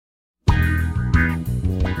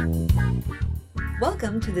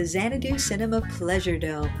Welcome to the Xanadu Cinema Pleasure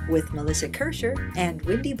Dome with Melissa Kirscher and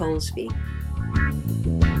Wendy Bowlesby.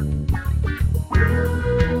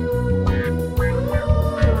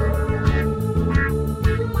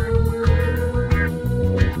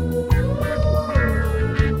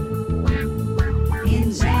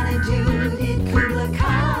 In Xanadu did Kubla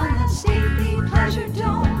Khan a stately pleasure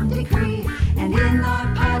dome decree, and in our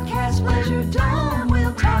podcast Pleasure Dome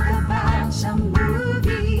we'll talk about some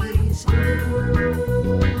movies.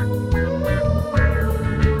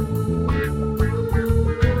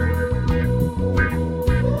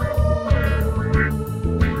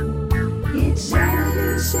 It's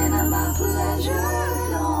Xanadu Cinema Pleasure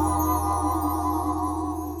Dome.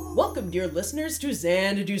 Welcome, dear listeners, to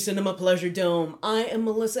Xanadu Cinema Pleasure Dome. I am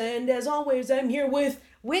Melissa, and as always, I'm here with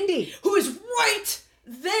Wendy, who is right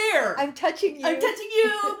there. I'm touching you. I'm touching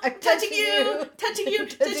you. I'm touching you. Touching you. I'm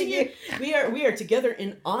Touching you. We are together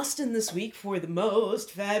in Austin this week for the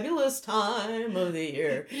most fabulous time of the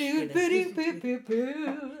year. It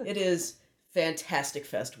is Fantastic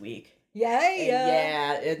Fest week.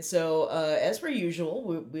 Yeah. And so, as per usual,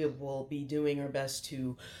 we will be doing our best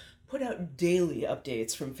to put out daily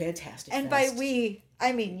updates from Fantastic And Fest. by we,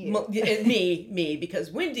 I mean you. And me,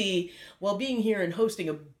 because Wendy, while being here and hosting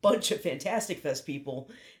a bunch of Fantastic Fest people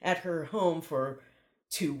at her home for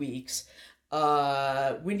 2 weeks,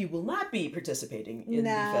 Wendy will not be participating in the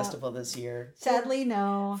festival this year. Sadly,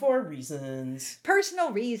 no. For reasons.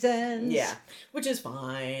 Personal reasons. Yeah, which is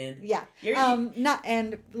fine. Yeah. You're- Not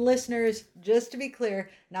and listeners, just to be clear,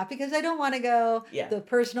 not because I don't want to go. Yeah. The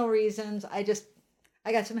personal reasons.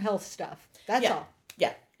 I got some health stuff. That's all.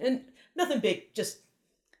 Yeah, and nothing big, just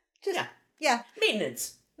Yeah.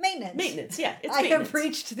 maintenance. Maintenance. Yeah, it's I maintenance. have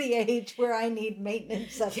reached the age where I need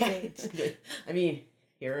maintenance updates. Yeah. I mean,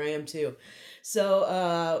 here I am too.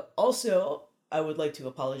 So, also, I would like to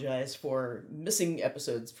apologize for missing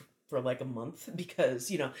episodes for like a month because,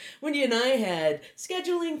 Wendy and I had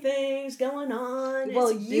scheduling things going on. Well,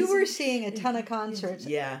 It's you busy. were seeing a ton of concerts.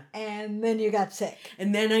 Yeah. And then you got sick.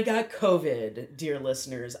 And then I got COVID, dear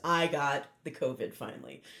listeners. I got the COVID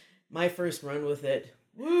finally. My first run with it.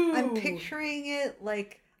 Woo! I'm picturing it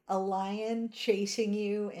like a lion chasing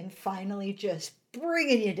you and finally just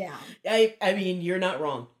bringing you down. I mean, you're not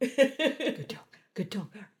wrong. Good dog.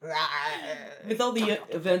 With all the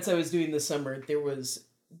events I was doing this summer, there was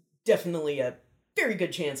definitely a very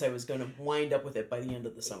good chance I was going to wind up with it by the end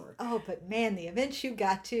of the summer. Oh, but man, the events you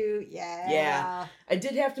got to, yeah. Yeah. I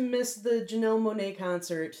did have to miss the Janelle Monáe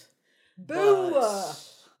concert. Boo!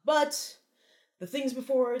 But the things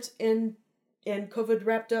before it and COVID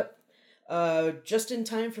wrapped up just in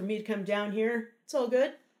time for me to come down here. It's all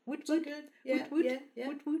good. Woot, It's all woot. good. Yeah, Woot, woot. yeah.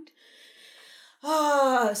 Woot, woot.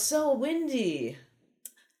 So Wendy,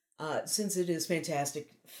 since it is Fantastic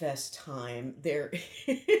Fest time,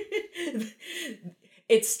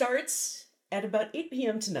 it starts at about 8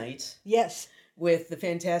 p.m. tonight Yes. with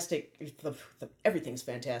everything's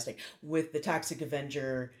fantastic, with the Toxic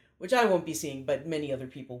Avenger, which I won't be seeing, but many other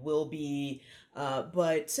people will be.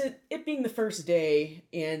 But it being the first day,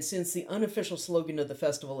 and since the unofficial slogan of the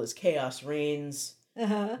festival is Chaos Reigns,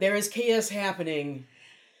 Uh-huh. there is chaos happening.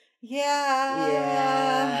 Yeah.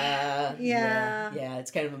 Yeah,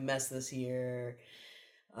 it's kind of a mess this year.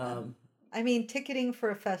 I mean, ticketing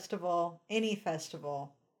for a festival, any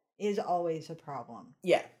festival, is always a problem.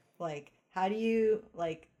 Yeah. Like, how do you,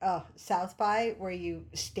 South by, where you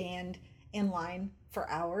stand in line for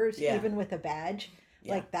hours, Yeah. even with a badge?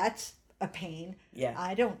 Yeah. Like, that's a pain. Yeah.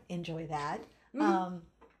 I don't enjoy that. Mm-hmm.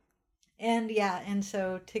 And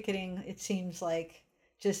so ticketing, it seems like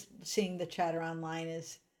just seeing the chatter online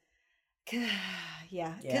is,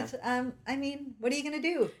 yeah. Because, I mean, what are you going to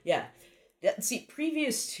do? Yeah. See,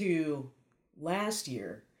 previous to last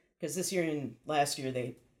year, because this year and last year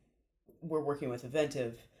they were working with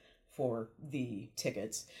Eventive for the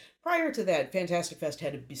tickets. Prior to that, Fantastic Fest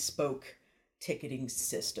had a bespoke ticketing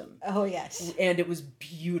system. Oh, yes. And it was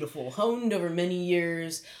beautiful, honed over many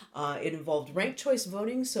years. It involved ranked choice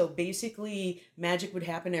voting. So basically, magic would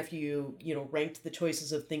happen after you ranked the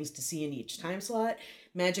choices of things to see in each time slot.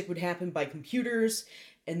 Magic would happen by computers,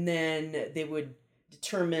 and then they would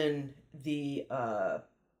determine the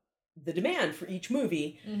demand for each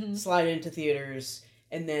movie, slide into theaters,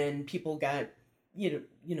 and then people got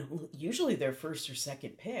usually their first or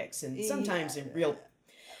second picks, and sometimes in real.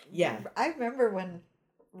 Yeah. I remember when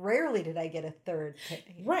rarely did I get a third pick.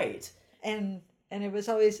 Right. And it was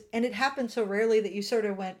always, and it happened so rarely that you sort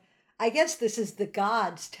of went, I guess this is the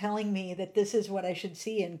gods telling me that this is what I should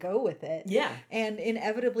see and go with it. Yeah. And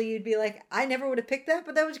inevitably you'd be like, I never would have picked that,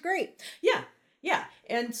 but that was great. Yeah. Yeah,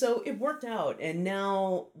 and so it worked out. And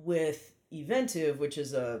now with Eventive, which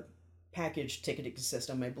is a package ticketing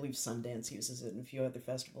system, I believe Sundance uses it and a few other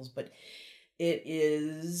festivals, but it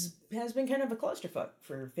has been kind of a clusterfuck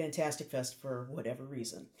for Fantastic Fest for whatever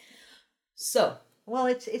reason. So, well,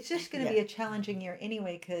 it's just going to be a challenging year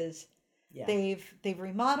anyway, because they've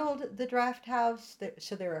remodeled the draft house,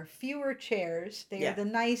 so there are fewer chairs. They are the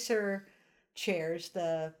nicer chairs,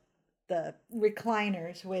 the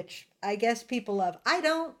recliners, which I guess people love. I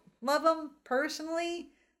don't love them personally.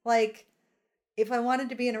 Like, if I wanted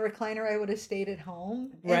to be in a recliner, I would have stayed at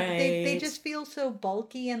home. Right. And they just feel so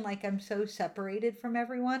bulky and like I'm so separated from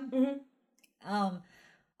everyone. Mm-hmm.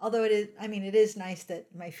 Although it is nice that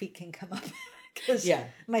my feet can come up because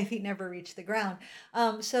my feet never reach the ground.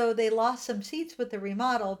 So they lost some seats with the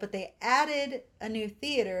remodel, but they added a new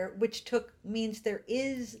theater, which means there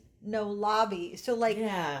is no lobby. So like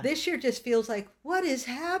this year just feels like, what is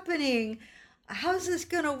happening? How's this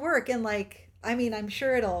gonna work? And like, I mean, I'm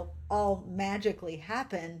sure it'll all magically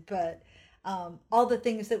happen, but all the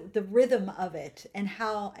things that the rhythm of it and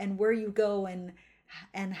how and where you go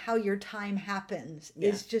and how your time happens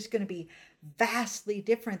is just going to be vastly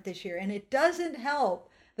different this year. And it doesn't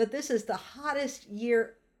help that this is the hottest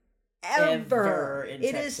year ever in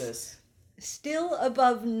it Texas. Is still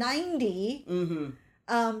above 90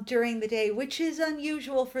 during the day, which is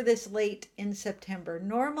unusual for this late in September.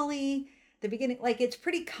 Normally, the beginning, like it's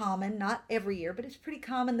pretty common, not every year, but it's pretty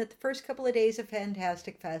common that the first couple of days of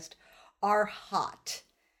Fantastic Fest are hot.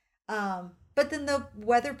 But then the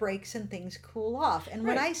weather breaks and things cool off. And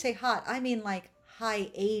when I say hot, I mean like high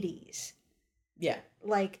 80s. Yeah.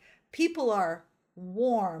 Like people are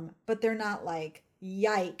warm, but they're not like,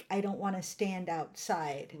 yike, I don't want to stand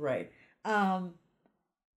outside. Right.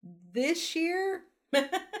 This year,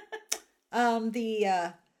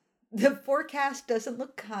 the forecast doesn't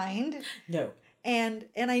look kind. No. And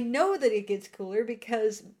I know that it gets cooler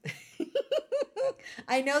because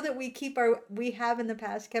I know that we have in the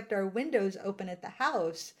past kept our windows open at the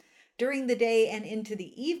house during the day and into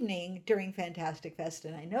the evening during Fantastic Fest.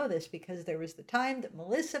 And I know this because there was the time that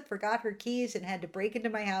Melissa forgot her keys and had to break into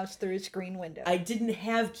my house through a screen window. I didn't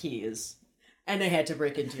have keys. And I had to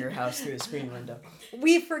break into your house through a screen window.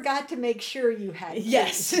 We forgot to make sure you had keys.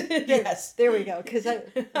 Yes. Yes. There we go. Because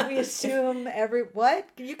we assume what?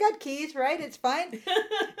 You got keys, right? It's fine?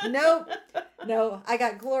 Nope. No, I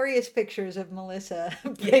got glorious pictures of Melissa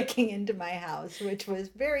breaking into my house, which was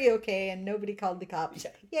very okay, and nobody called the cops.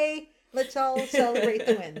 Yay. Let's all celebrate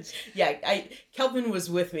the wins. Yeah, Kelvin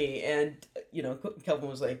was with me, and, Kelvin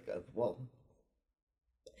was like, well...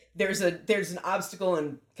 There's an obstacle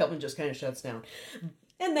and Kelvin just kind of shuts down.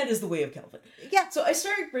 And that is the way of Kelvin. Yeah. So I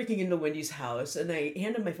started breaking into Wendy's house and I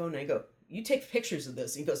hand him my phone and I go, you take pictures of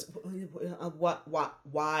this. And he goes, what, why?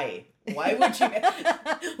 Why would you,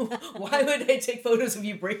 why would I take photos of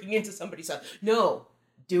you breaking into somebody's house? No,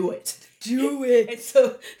 do it. Do it. And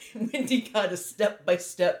so Wendy got a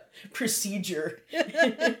step-by-step procedure,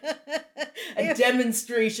 a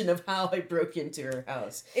demonstration of how I broke into her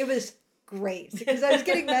house. It was great because I was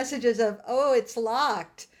getting messages of, oh, it's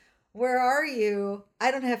locked. Where are you? I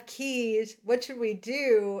don't have keys. What should we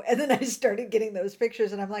do? And then I started getting those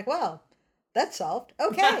pictures and I'm like, well, that's solved.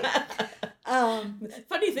 Okay.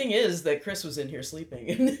 Funny thing is that Chris was in here sleeping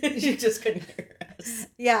and she just couldn't hear us.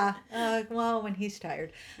 Yeah. Well, when he's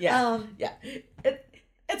tired. Yeah. Yeah.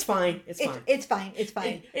 It's fine. It's fine. It's fine. It's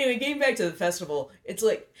fine. Anyway, getting back to the festival, it's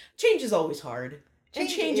like change is always hard.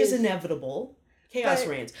 Change is inevitable. Chaos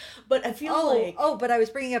reigns. But I feel like... Oh, but I was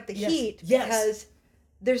bringing up the heat because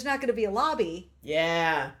there's not going to be a lobby.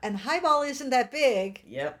 Yeah. And Highball isn't that big.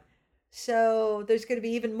 Yep. So there's going to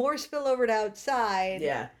be even more spillover to outside.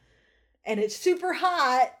 Yeah. And it's super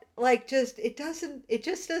hot. Like it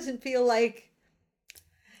just doesn't feel like...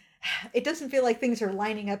 It doesn't feel like things are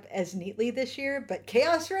lining up as neatly this year, but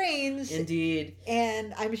chaos reigns. Indeed.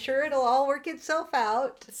 And I'm sure it'll all work itself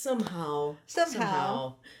out. Somehow.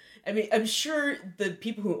 I mean, I'm sure the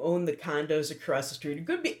people who own the condos across the street are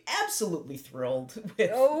going to be absolutely thrilled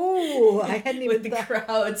with I hadn't even with the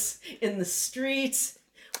crowds in the streets.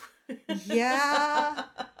 Yeah.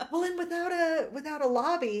 Well, and without a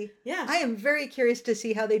lobby, I am very curious to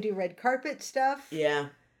see how they do red carpet stuff. Yeah.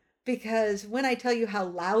 Because when I tell you how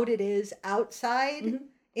loud it is outside,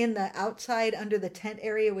 in the outside under the tent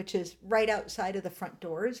area, which is right outside of the front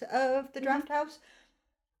doors of the draft house,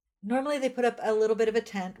 normally they put up a little bit of a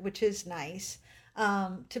tent, which is nice,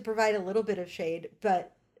 to provide a little bit of shade,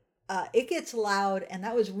 but it gets loud, and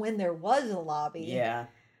that was when there was a lobby. Yeah.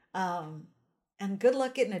 And good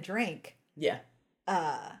luck getting a drink. Yeah.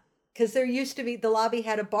 Because there used to be, the lobby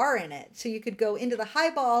had a bar in it. So you could go into the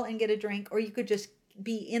highball and get a drink, or you could just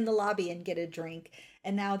be in the lobby and get a drink.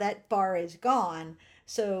 And now that bar is gone.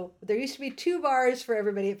 So there used to be 2 bars for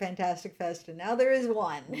everybody at Fantastic Fest, and now there is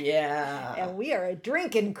 1. Yeah. And we are a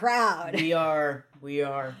drinking crowd. We are.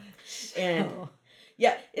 And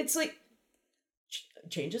yeah, it's like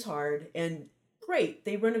change is hard, and great.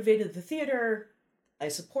 They renovated the theater. I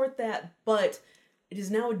support that, but it is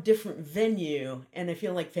now a different venue, and I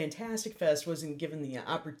feel like Fantastic Fest wasn't given the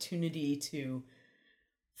opportunity to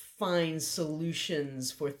find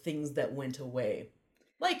solutions for things that went away,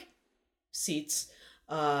 like seats,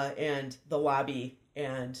 and the lobby,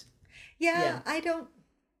 and yeah. I know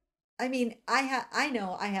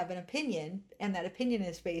I have an opinion, and that opinion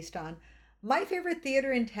is based on my favorite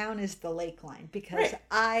theater in town is the Lakeline, because Right.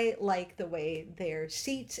 I like the way their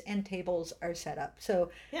seats and tables are set up. So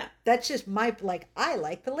yeah, that's just I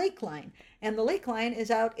like the Lakeline. And the Lakeline is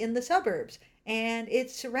out in the suburbs, and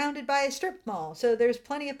it's surrounded by a strip mall. So there's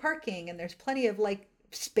plenty of parking, and there's plenty of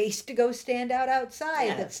space to go stand out outside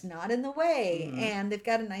Yeah. that's not in the way. Mhm. And they've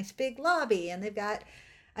got a nice big lobby, and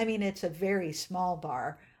it's a very small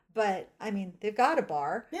bar, but they've got a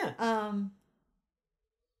bar. yeah.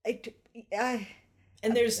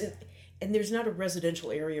 And there's not a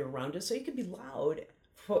residential area around it, so you can be loud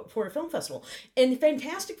for a film festival. And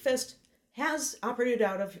Fantastic Fest has operated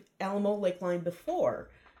out of Alamo Lakeline before.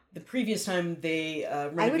 The previous time they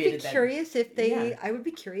renovated I would be that. curious if Yeah. I would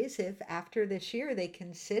be curious if after this year they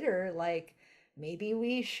consider maybe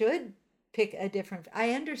we should pick a different.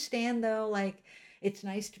 I understand though, it's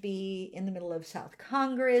nice to be in the middle of South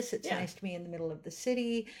Congress. It's Yeah. nice to be in the middle of the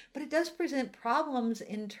city, but it does present problems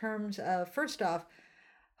in terms of, first off,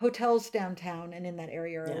 hotels downtown and in that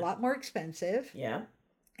area are Yeah. a lot more expensive. Yeah.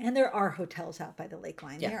 And there are hotels out by the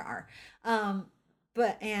Lakeline. Yeah. There are.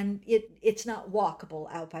 And it's not walkable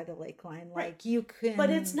out by the Lakeline. Right. You can. But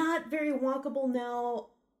it's not very walkable now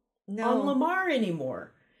No. on Lamar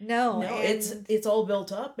anymore. No. No, and, it's all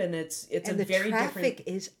built up, and it's and a the very traffic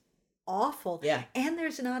different. is awful. Yeah. And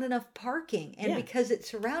there's not enough parking. And Yeah. because it's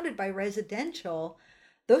surrounded by residential,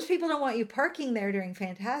 those people don't want you parking there during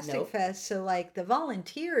Fantastic Nope. Fest. So the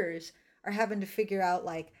volunteers are having to figure out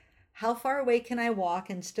how far away can I walk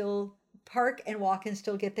and still park and walk and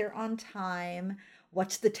still get there on time?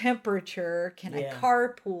 What's the temperature? Can Yeah. I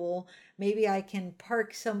carpool? Maybe I can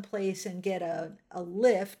park someplace and get a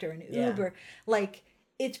Lyft or an Yeah. Uber.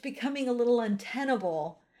 It's becoming a little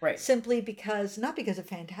untenable. Right. Simply because, not because of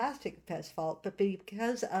Fantastic Fest fault, but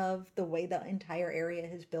because of the way the entire area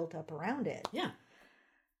has built up around it. Yeah.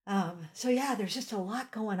 So yeah, there's just a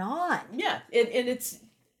lot going on. Yeah. And it's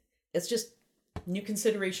just new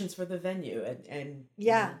considerations for the venue, and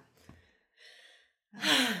Yeah.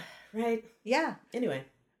 right. Yeah. Anyway,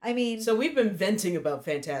 So so we've been venting about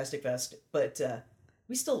Fantastic Fest, but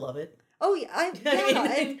we still love it. oh yeah,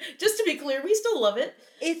 and Just to be clear, we still love it.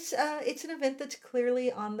 it's an event that's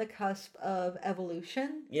clearly on the cusp of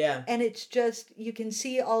evolution. Yeah. And it's just, you can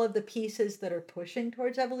see all of the pieces that are pushing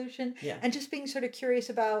towards evolution, Yeah. and just being sort of curious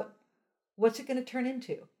about what's it going to turn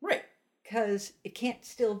into. Right. Because it can't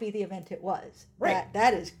still be the event it was. Right.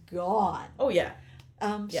 That is gone. Oh yeah.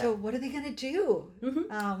 Yeah. So what are they going to do?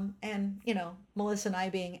 Mhm. And Melissa and I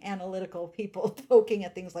being analytical people poking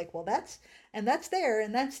at things well, that's there,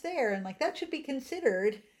 and that's there, and that should be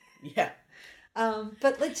considered. Yeah.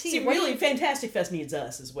 But let's see. See, really, Fantastic Fest needs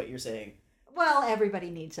us, is what you're saying. Well,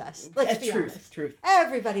 everybody needs us. Let's be honest. Truth.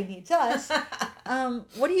 Everybody needs us.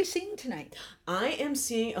 What are you seeing tonight? I am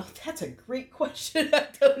seeing. Oh, that's a great question. I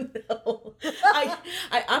don't know. I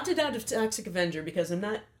opted out of Toxic Avenger because I'm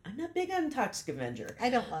not big on Toxic Avenger. I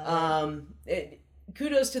don't love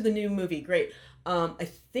Kudos to the new movie. Great. I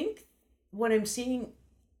think what I'm seeing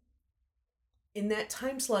in that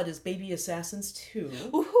time slot is Baby Assassins 2.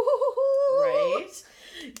 it.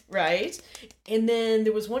 Right. And then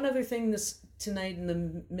there was one other thing tonight in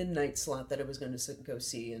the midnight slot that I was going to go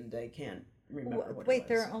see, and I can't remember what Wait, it was.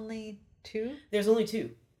 there are only 2? There's only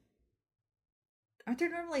 2. Aren't there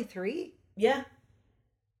normally 3? Yeah.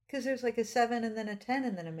 Because there's a 7 and then a 10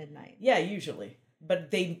 and then a midnight. Yeah, usually.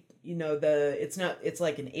 But they, it's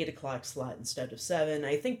like an 8 o'clock slot instead of 7.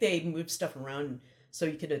 I think they moved stuff around so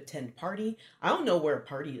you could attend party. I don't know where a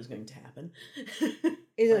party is going to happen.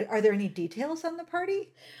 Are there any details on the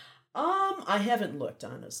party? I haven't looked,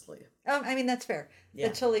 honestly. That's fair. Yeah.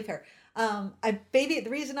 That's totally fair. The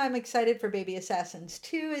reason I'm excited for Baby Assassins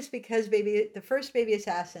 2 is because the first Baby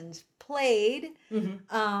Assassins played.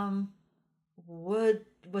 Mm-hmm.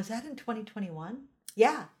 Was that in 2021?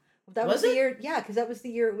 Yeah, that was Was the it? year. Yeah, because that was the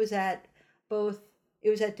year it was at both it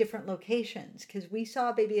was at different locations because we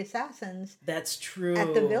saw baby assassins. That's true.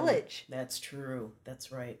 At the village. That's true.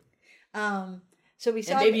 That's right. So we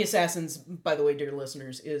saw. And Baby Assassins, by the way, dear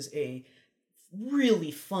listeners, is a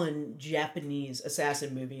really fun Japanese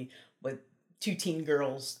assassin movie with two teen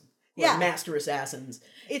girls, master assassins.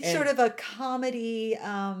 It's sort of a comedy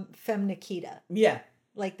Femme Nikita. Yeah.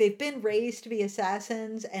 Like they've been raised to be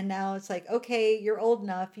assassins, and now it's like, okay, you're old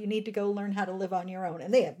enough. You need to go learn how to live on your own,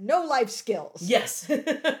 and they have no life skills. Yes.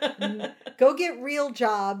 Go get real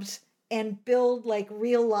jobs and build like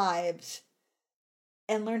real lives,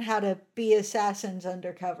 and learn how to be assassins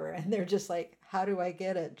undercover. And they're just like, how do I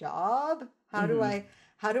get a job? How do I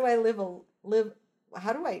live?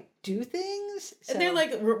 How do I do things? So, and they're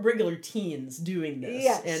like regular teens doing this.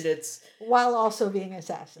 Yes. And it's while also being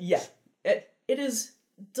assassins. Yeah. It is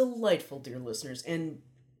delightful, dear listeners, and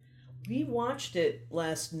we watched it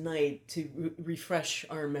last night to refresh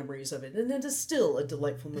our memories of it, and it is still a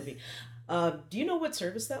delightful movie. Do you know what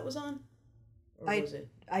service that was on? Or was it?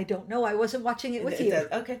 I don't know. I wasn't watching it with you.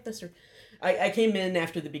 Okay, that's true. I came in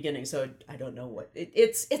after the beginning, so I don't know what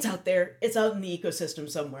it's out there. It's out in the ecosystem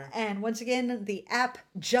somewhere. And once again, the app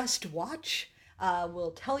Just Watch will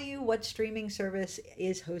tell you what streaming service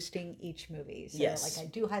is hosting each movie. So, yes. I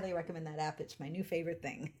do highly recommend that app. It's my new favorite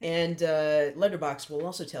thing. And Letterboxd will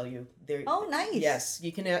also tell you. Oh, nice. Yes,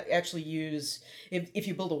 you can actually use, if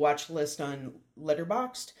you build a watch list on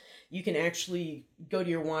Letterboxd, you can actually go to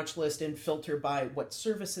your watch list and filter by what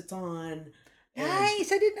service it's on.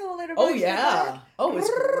 Nice. I didn't know Letterboxd. Oh, yeah. Oh, it's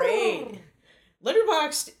great.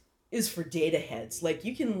 Letterboxd is for data heads. Like,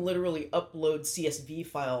 you can literally upload CSV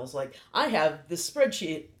files. Like, I have this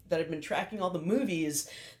spreadsheet that I've been tracking all the movies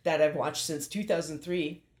that I've watched since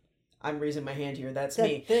 2003. I'm raising my hand here. That's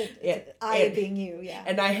me. Being you, yeah.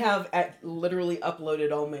 And I have literally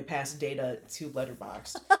uploaded all my past data to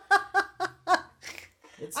Letterboxd.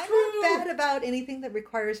 I'm not bad about anything that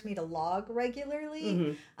requires me to log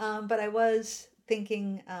regularly, but I was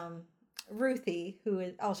thinking Ruthie,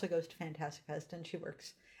 who also goes to Fantastic Fest, and she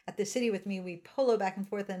works at the city with me. We polo back and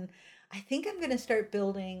forth, and I think I'm going to start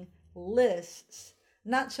building lists,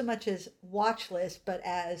 not so much as watch lists, but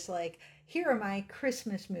as like, here are my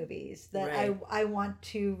Christmas movies that I want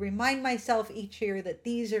to remind myself each year that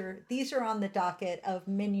these are on the docket of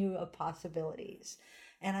menu of possibilities.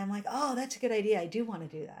 And I'm like, oh, that's a good idea. I do want to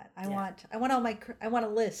do that. I want a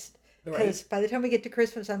list. Because by the time we get to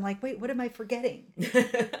Christmas, I'm like, wait, what am I forgetting?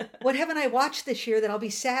 What haven't I watched this year that I'll be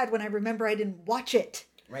sad when I remember I didn't watch it?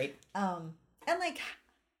 Right. And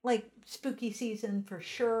like spooky season for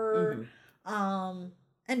sure. And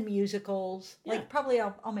musicals. Yeah. Like probably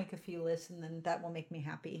I'll make a few lists, and then that will make me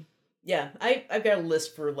happy. Yeah, I've got a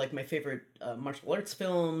list for like my favorite martial arts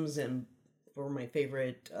films and for my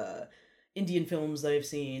favorite Indian films that I've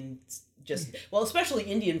seen. Just especially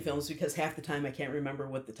Indian films, because half the time I can't remember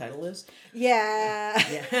what the title is. Yeah.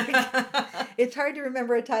 It's hard to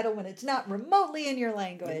remember a title when it's not remotely in your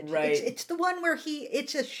language. Right. It's the one where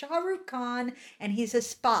it's a Shah Rukh Khan and he's a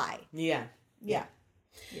spy. Yeah.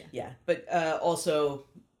 But also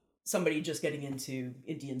somebody just getting into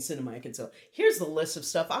Indian cinema, I could say, here's the list of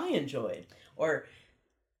stuff I enjoyed. Or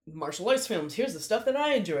martial arts films, here's the stuff that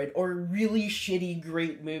I enjoyed. Or really shitty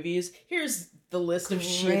great movies, here's the list of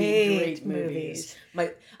shitty great movies.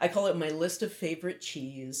 I call it my list of favorite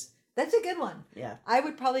cheese. That's a good one. Yeah. I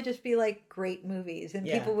would probably just be like, great movies. And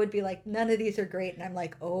people would be like, none of these are great. And I'm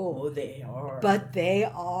like, oh, they are. But they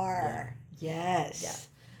are. Yeah. Yes.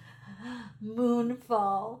 Yeah.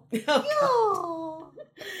 Moonfall.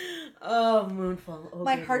 Oh, Moonfall. Oh,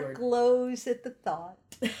 my heart glows at the thought.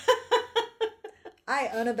 I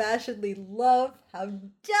unabashedly love how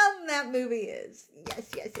dumb that movie is.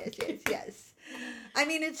 Yes. I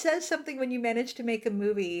mean, it says something when you manage to make a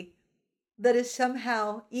movie that is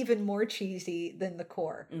somehow even more cheesy than the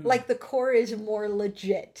core. Like the core is more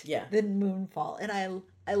legit than Moonfall. And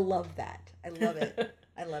I love that. I love it.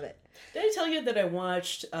 I love it. Did I tell you that I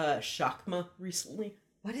watched Shakma recently?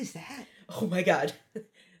 What is that? Oh my god.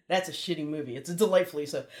 That's a shitty movie. It's delightfully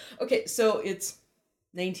so. Okay, so it's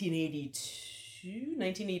 1982,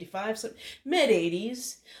 1985, so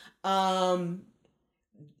mid-80s.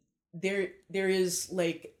 There is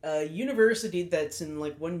like a university that's in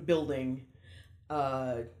like one building,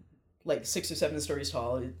 like 6 or 7 stories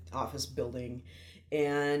tall, office building,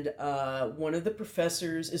 and one of the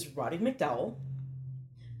professors is Roddy McDowall.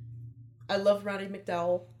 I love Roddy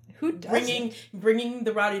McDowall. Who doesn't? Bringing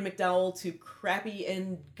the Roddy McDowall to crappy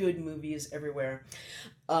and good movies everywhere.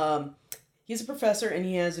 He's a professor, and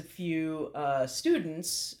he has a few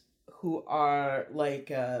students who are like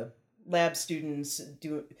lab students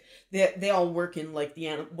do. They all work in like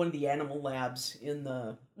one of the animal labs in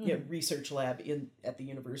the research lab at the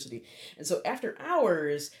university. And so after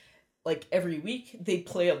hours, like every week, they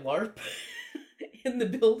play a LARP in the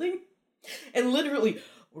building, and literally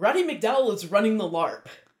Roddy McDowall is running the LARP.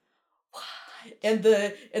 What? And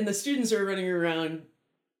the students are running around,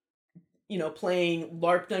 playing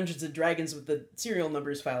LARP Dungeons and Dragons with the serial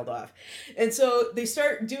numbers filed off. And so they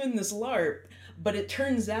start doing this LARP, but it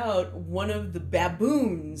turns out one of the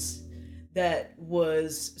baboons that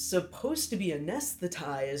was supposed to be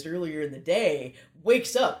anesthetized earlier in the day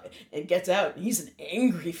wakes up and gets out, and he's an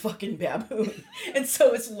angry fucking baboon. And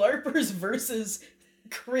so it's LARPers versus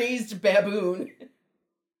crazed baboon.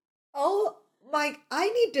 Oh my, I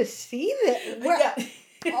need to see this. Yeah.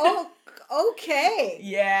 Oh, okay.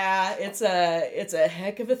 Yeah, it's a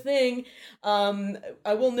heck of a thing.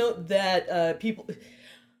 I will note that people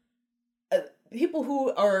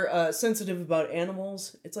who are sensitive about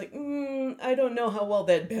animals, it's like, I don't know how well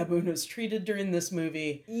that baboon was treated during this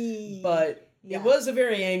movie, but it was a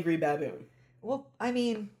very angry baboon. Well, I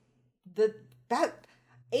mean,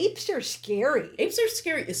 apes are scary. Apes are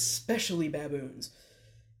scary, especially baboons.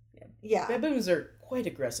 Yeah. Baboons are quite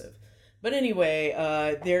aggressive. But anyway,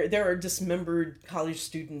 there are dismembered college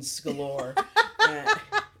students galore,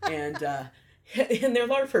 and they're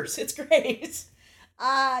LARPers. It's great.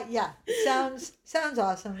 Yeah, sounds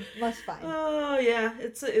awesome. Must find. Oh yeah,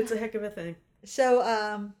 it's a heck of a thing.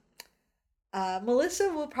 So, Melissa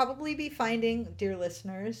will probably be finding, dear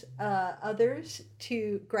listeners,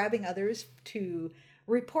 grabbing others to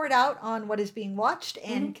report out on what is being watched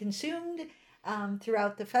and consumed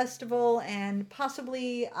throughout the festival, and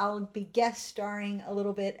possibly I'll be guest starring a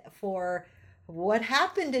little bit for what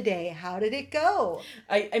happened today. How did it go?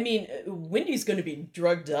 I mean, Wendy's going to be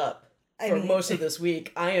drugged up for most of this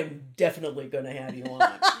week. I am definitely going to have you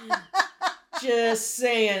on. Just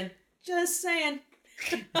saying.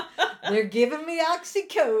 They're giving me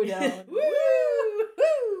oxycodone. Woo!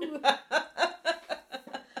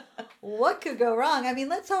 What could go wrong? I mean,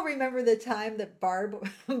 let's all remember the time that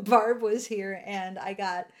Barb was here and I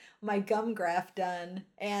got my gum graft done,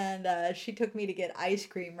 and she took me to get ice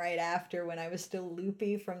cream right after when I was still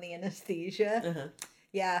loopy from the anesthesia. Uh-huh.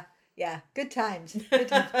 Yeah, good times.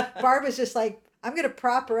 Barb was just like, I'm gonna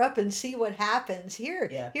prop her up and see what happens.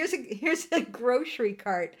 Here's a grocery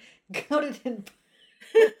cart. Go to.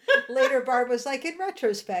 Later, Barb was like, in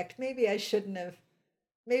retrospect, maybe I should have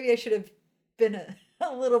been a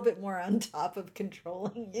little bit more on top of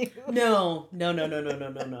controlling you. No.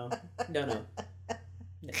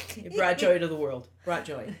 It brought joy to the world. Brought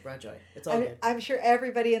joy. It's all good. I'm sure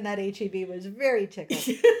everybody in that HEB was very tickled.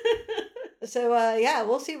 So,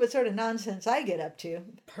 we'll see what sort of nonsense I get up to.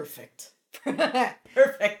 Perfect. I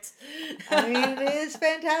mean, it is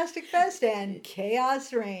Fantastic Fest and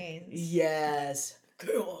chaos reigns. Yes.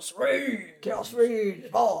 Chaos reigns.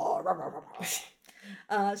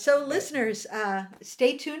 So, listeners,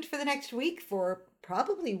 stay tuned for the next week for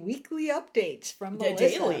probably weekly updates from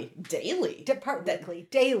Melissa. Daily.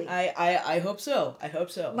 Daily. I hope so.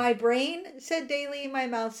 My brain said daily, my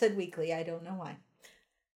mouth said weekly. I don't know why.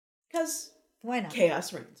 Because why not?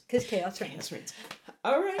 Chaos reigns. Because chaos reigns.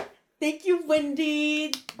 All right. Thank you,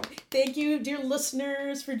 Wendy. Thank you, dear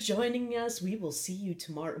listeners, for joining us. We will see you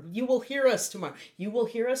tomorrow. You will hear us tomorrow.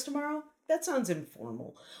 That sounds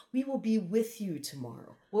informal. We will be with you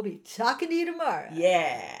tomorrow. We'll be talking to you tomorrow.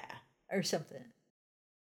 Yeah. Or something.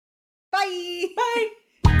 Bye.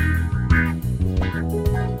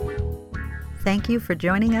 Thank you for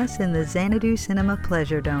joining us in the Xanadu Cinema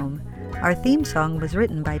Pleasure Dome. Our theme song was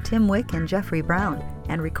written by Tim Wick and Jeffrey Brown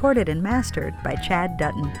and recorded and mastered by Chad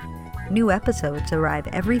Dutton. New episodes arrive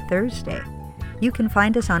every Thursday. You can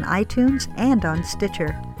find us on iTunes and on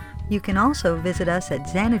Stitcher. You can also visit us at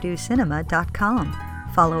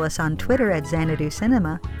xanaducinema.com, follow us on Twitter at Xanadu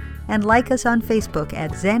Cinema, and like us on Facebook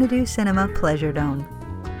at Xanadu Cinema Pleasure Dome.